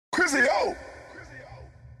Crazy yo.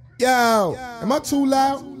 Yo, am I too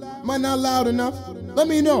loud? Am I not loud enough? Let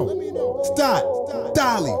me know. It's Dot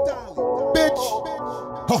Dali, bitch.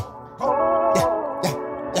 Huh.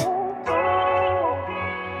 Yeah.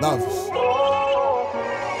 Love.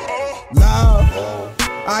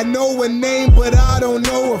 I know her name, but I don't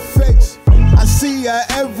know her face. I see her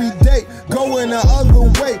every day, going the other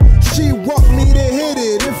way. She want me to hit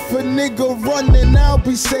it. If a nigga running, I'll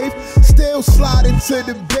be safe. Still sliding to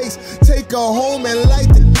the base. Take her home and light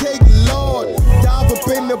the cake, Lord. Dive up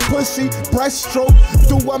in the pussy, breaststroke,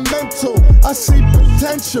 do a mental. I see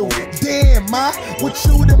potential. Damn, what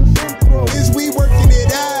you done been through? Is we working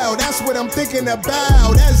it out? That's what I'm thinking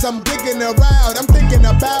about. As I'm digging her out, I'm thinking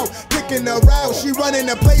about picking her out. She running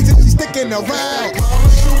the place and she sticking around.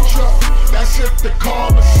 Karmasutra, that's if the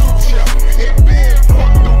Karmasutra. It been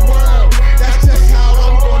fuck the world. That's just how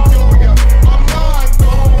I'm gon' do ya. My mind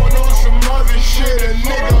going on some other shit. A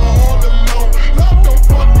nigga all alone. Love don't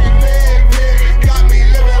fucking live here. Got me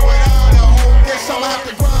living without a home. Guess I'll have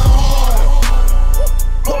to grind harder.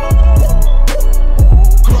 Grind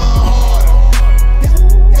harder.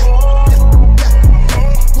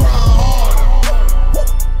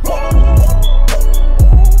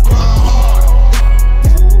 Grind harder.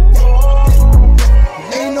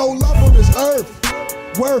 Ain't no love on this earth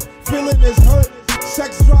worth feeling this hurt.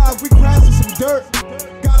 Sex drive, we crashing some dirt.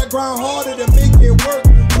 Gotta grind harder to make it work.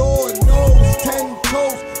 Lord knows, 10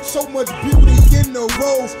 toes. So much beauty in the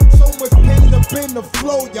rose. So much pain up in the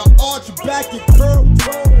flow. Your arch back and curl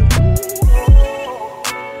toe.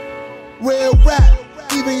 Real rap,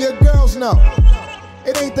 even your girls know.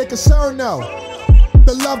 It ain't their concern, no.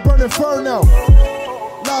 The love burn inferno.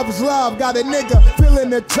 Love is love, got a nigga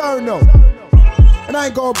feeling eternal. And I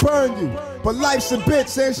ain't gonna burn you, but life's a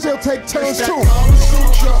bitch and she'll take turns too.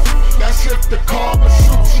 Karmasutra, that's if the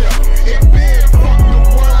Karmasutra. It been fuck the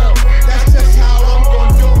world. That's just how I'm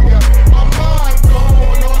gon' do ya. My mind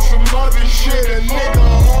going on some other shit. A nigga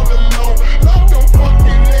all alone. Love don't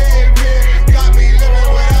fucking live here. Got me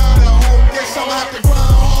living without a home. Guess I'll have to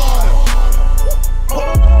grind harder.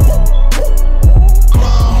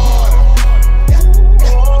 Grind harder.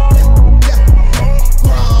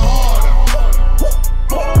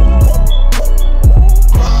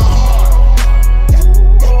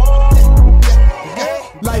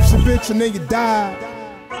 Life's a bitch and then you die.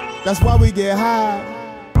 That's why we get high.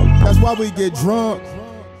 That's why we get drunk.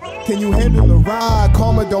 Can you handle the ride?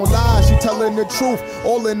 Karma don't lie, she telling the truth.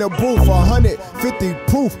 All in the booth, 150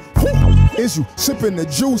 proof. Is you sipping the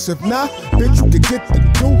juice? If not, bitch, you can get the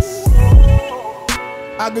deuce.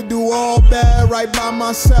 I could do all bad right by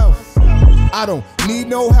myself. I don't need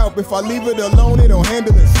no help. If I leave it alone, it don't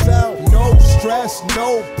handle itself. No stress,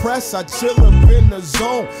 no press, I chill up in the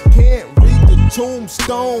zone. Can't read the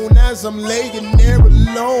tombstone as I'm laying there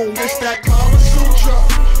alone. It's that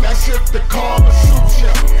Karmasutra, that's if the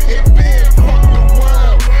Karmasutra. It been fuck